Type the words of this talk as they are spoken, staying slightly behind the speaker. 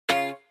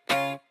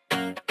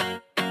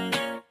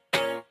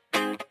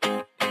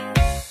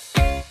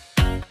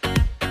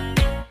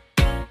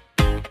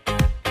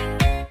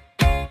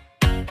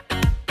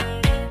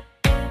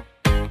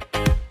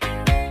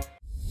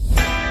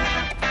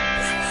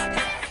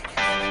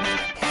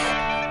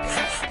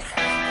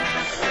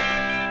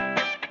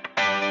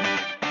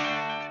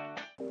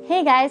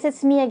Hey guys, it's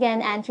me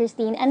again,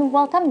 Christine, and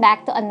welcome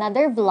back to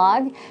another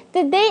vlog.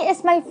 Today is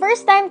my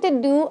first time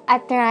to do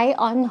a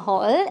try-on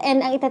haul,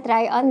 and ang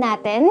ita-try-on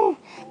natin,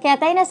 kaya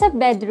tayo nasa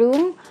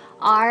bedroom,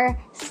 are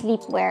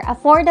sleepwear.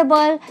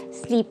 Affordable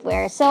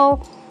sleepwear. So,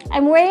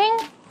 I'm wearing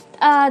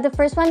the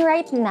first one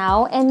right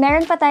now, and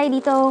meron pa tayo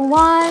dito 1,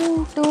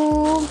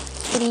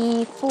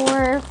 2, 3,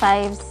 4,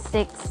 5,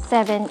 6,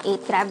 7,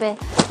 8. Grabe.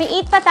 May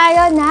 8 pa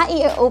tayo na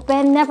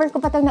i-open. Never ko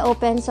pa itong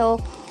na-open.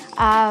 So,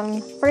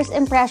 first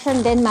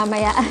impression din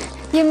mamaya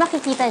yung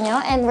makikita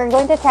nyo. And we're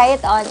going to try it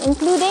on,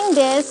 including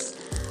this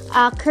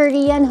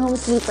Korean home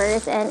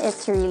sleepers. And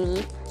it's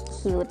really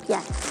cute.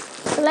 Yeah.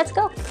 So, let's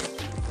go.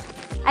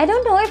 I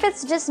don't know if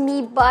it's just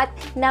me, but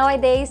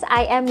nowadays,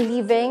 I am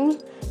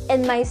living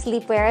in my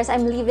sleepwears.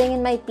 I'm living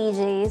in my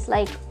PJs.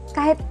 Like,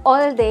 kahit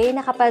all day,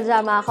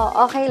 nakapajama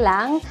ako, okay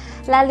lang.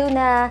 Lalo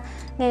na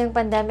ngayong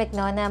pandemic,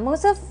 no, na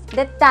most of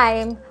the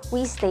time,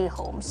 we stay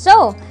home.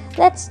 So,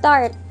 let's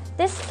start.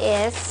 This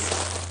is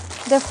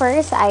the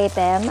first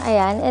item.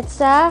 Ayan,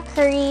 it's a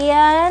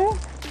Korean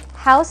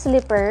house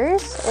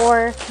slippers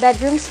or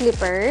bedroom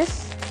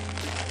slippers.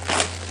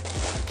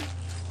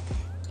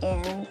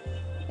 And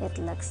it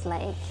looks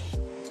like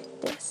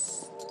this.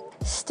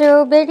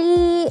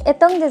 Strawberry,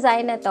 itong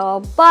design na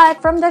to.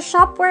 But from the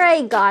shop where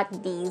I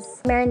got these,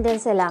 meron din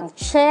silang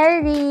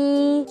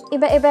cherry.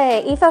 Iba-iba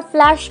eh.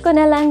 Ipa-flash ko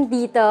na lang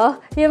dito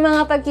yung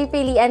mga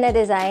pagpipilian na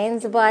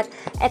designs. But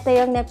ito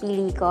yung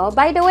napili ko.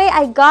 By the way,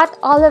 I got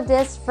all of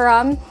this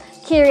from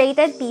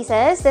Curated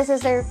Pieces. This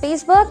is their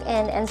Facebook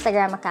and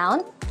Instagram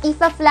account.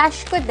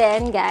 Ipa-flash ko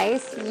din,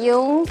 guys,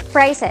 yung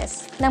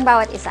prices ng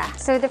bawat isa.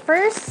 So the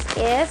first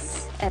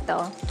is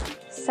ito.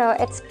 So,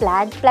 it's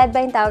plaid. Plaid ba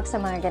yung tawag sa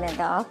mga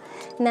ganito?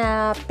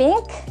 Na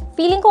pink.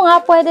 Feeling ko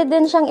nga pwede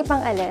din siyang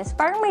ipang-alis.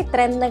 Parang may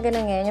trend na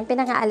gano'n ngayon, yung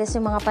pinang-aalis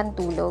yung mga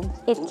pantulog.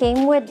 It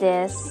came with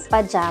this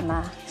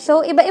pajama.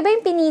 So, iba-iba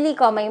yung pinili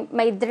ko.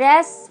 May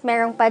dress,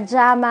 merong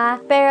pajama,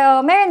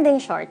 pero meron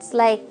ding shorts.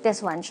 Like this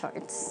one,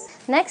 shorts.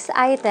 Next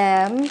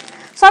item.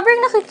 Sobrang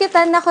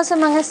nakikitan ako sa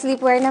mga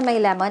sleepwear na may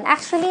lemon.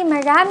 Actually,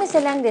 marami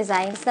silang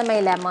designs na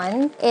may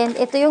lemon. And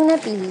ito yung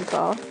napili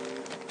ko.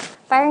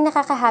 Parang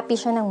nakaka-happy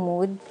siya ng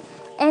mood.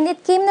 And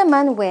it came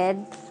naman with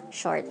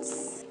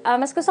shorts.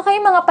 Mas gusto ko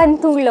yung mga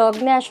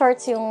pantulog na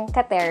shorts yung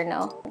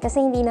katerno.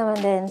 Kasi hindi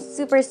naman din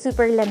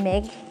super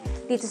lamig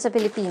dito sa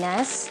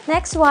Pilipinas.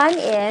 Next one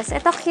is,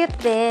 ito cute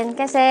din.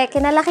 Kasi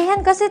kinalakihan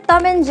ko si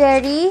Tom and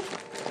Jerry.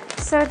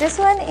 So this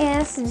one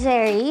is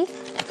Jerry.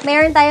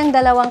 Mayroon tayong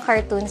dalawang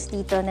cartoons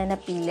dito na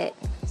napili.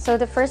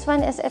 So the first one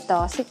is ito,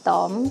 si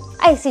Tom.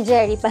 Ay, si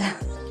Jerry pala.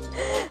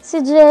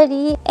 Si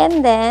Jerry.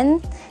 And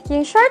then,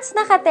 yung shorts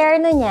na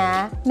katerno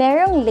niya,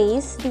 merong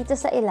lace dito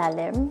sa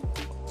ilalim.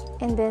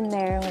 And then,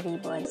 merong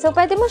ribbon. So,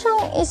 pwede mo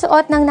siyang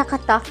isuot ng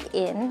naka-tuck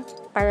in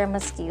para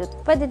mas cute.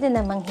 Pwede din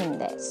namang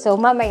hindi. So,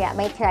 mamaya,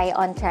 may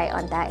try-on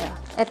tayo.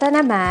 Ito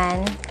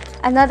naman,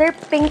 another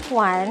pink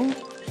one,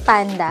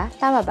 panda.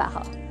 Tama ba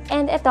ako?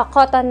 And ito,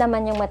 cotton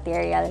naman yung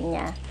material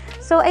niya.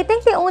 So, I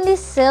think the only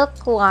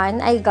silk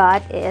one I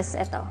got is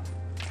ito.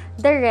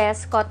 The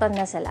rest, cotton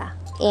na sila.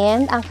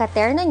 And ang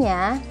katerno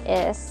niya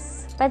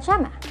is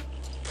pajama.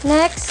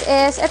 Next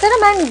is, ito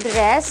naman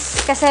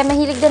dress. Kasi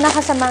mahilig din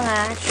ako sa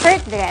mga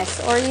shirt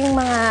dress or yung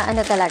mga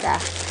ano talaga,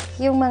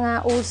 yung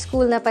mga old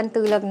school na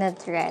pantulog na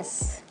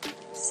dress.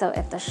 So,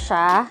 ito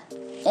siya.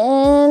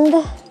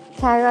 And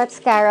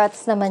carrots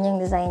naman yung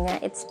design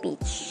niya. It's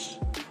peach.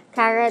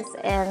 Carrots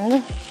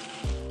and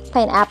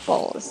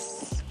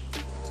pineapples.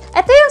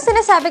 Ito yung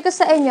sinasabi ko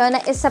sa inyo na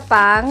isa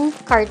pang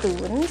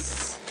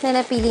cartoons na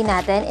napili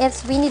natin.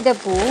 It's Winnie the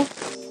Pooh.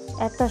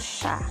 Ito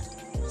siya.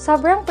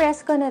 Sobrang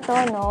presko na to,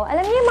 no?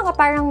 Alam niyo yung mga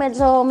parang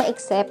medyo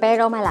maikse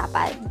pero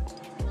malapad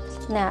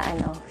na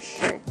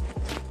shirt.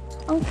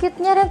 Ang cute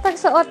niya rin pag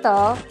suot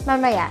to.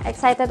 Mamaya,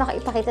 excited ako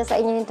ipakita sa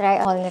inyo yung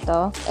try-on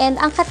nito. And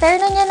ang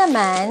katerno niya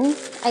naman,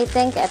 I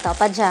think ito,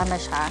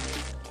 pajama siya.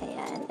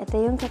 Ayan, ito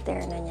yung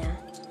katerno niya.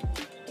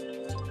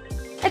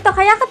 Ito,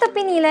 kaya ko to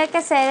pinili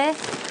kasi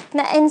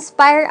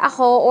na-inspire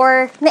ako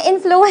or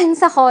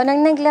na-influence ako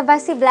nang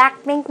naglabas si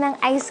Blackpink ng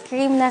ice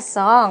cream na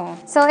song.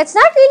 So, it's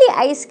not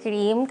really ice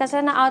cream kasi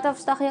na-out of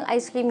stock yung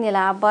ice cream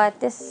nila, but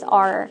these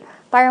are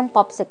parang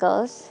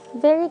popsicles.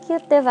 Very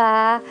cute,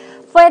 diba?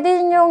 Pwede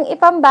nyong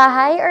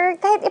ipambahay or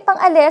kahit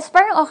ipang-alis,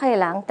 parang okay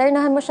lang.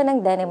 Ternahan mo siya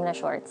ng denim na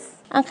shorts.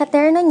 Ang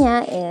katerno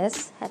niya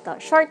is,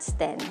 eto, shorts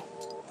din.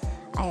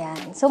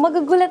 Ayan. So,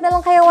 magugulat na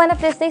lang kayo one of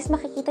these days,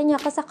 makikita niyo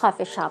ako sa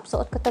coffee shop.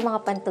 Suot ko itong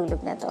mga pantulog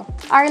na to.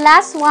 Our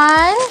last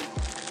one,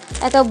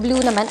 ito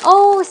blue naman.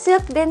 Oh,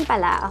 silk din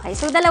pala. Okay,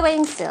 so dalawa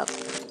yung silk.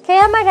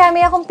 Kaya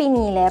marami akong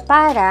pinili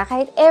para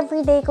kahit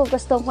everyday ko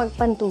gustong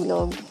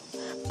magpantulog.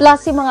 Plus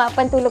yung mga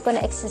pantulog ko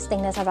na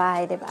existing na sa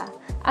bahay, diba?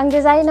 Ang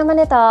design naman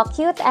ito,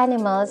 cute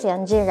animals,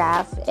 yan,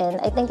 giraffe,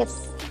 and I think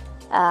it's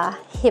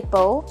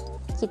hippo.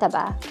 Kita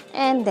ba?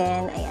 And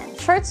then, ayan,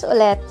 shorts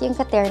ulit, yung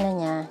katerno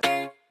niya.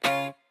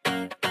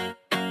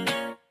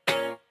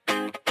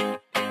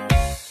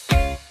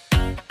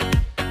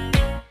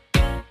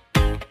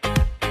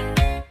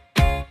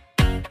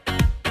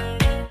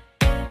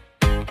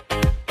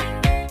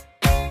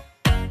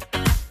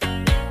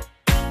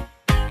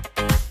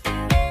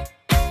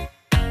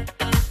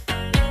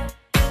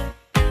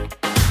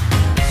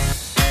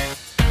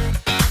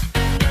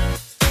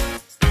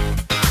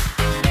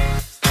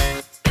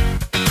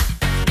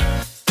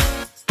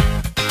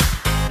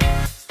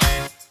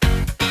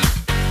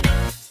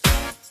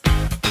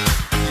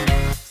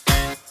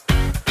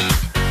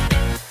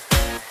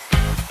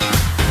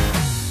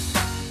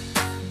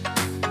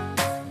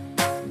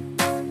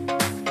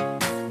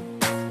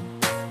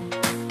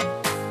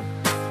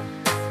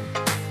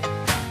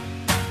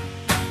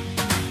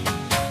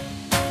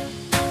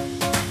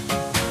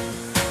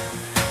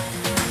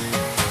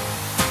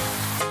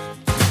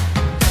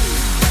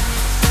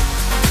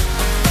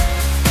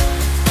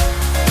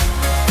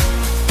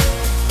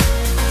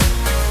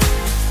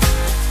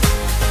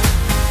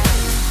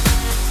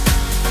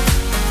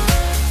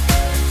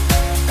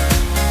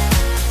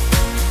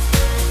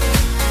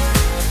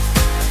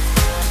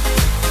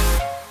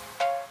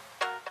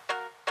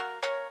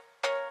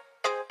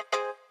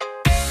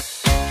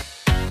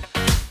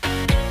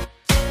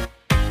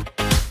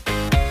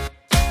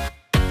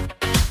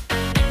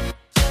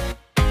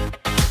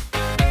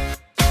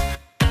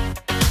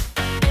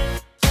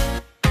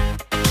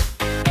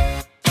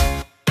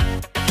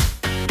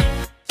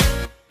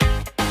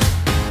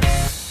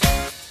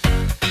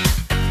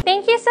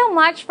 you so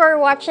much for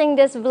watching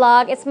this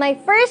vlog. It's my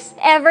first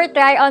ever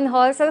try on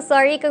haul, so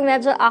sorry kung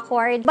medyo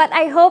awkward. But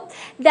I hope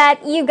that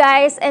you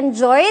guys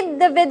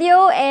enjoyed the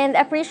video and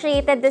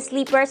appreciated the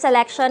sleepwear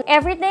selection.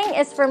 Everything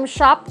is from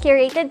Shop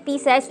Curated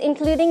Pieces,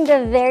 including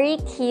the very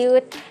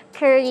cute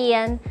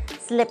Korean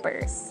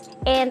slippers.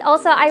 And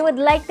also, I would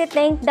like to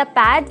thank the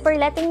Pad for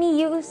letting me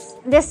use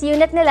this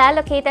unit nila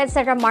located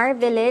sa Ramar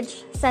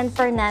Village, San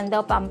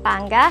Fernando,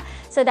 Pampanga,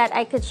 so that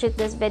I could shoot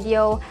this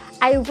video.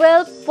 I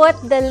will put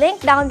the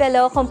link down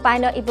below kung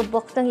paano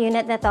ibubook tong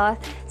unit na to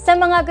sa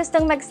mga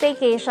gustong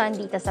mag-staycation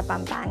dito sa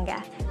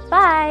Pampanga.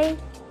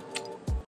 Bye!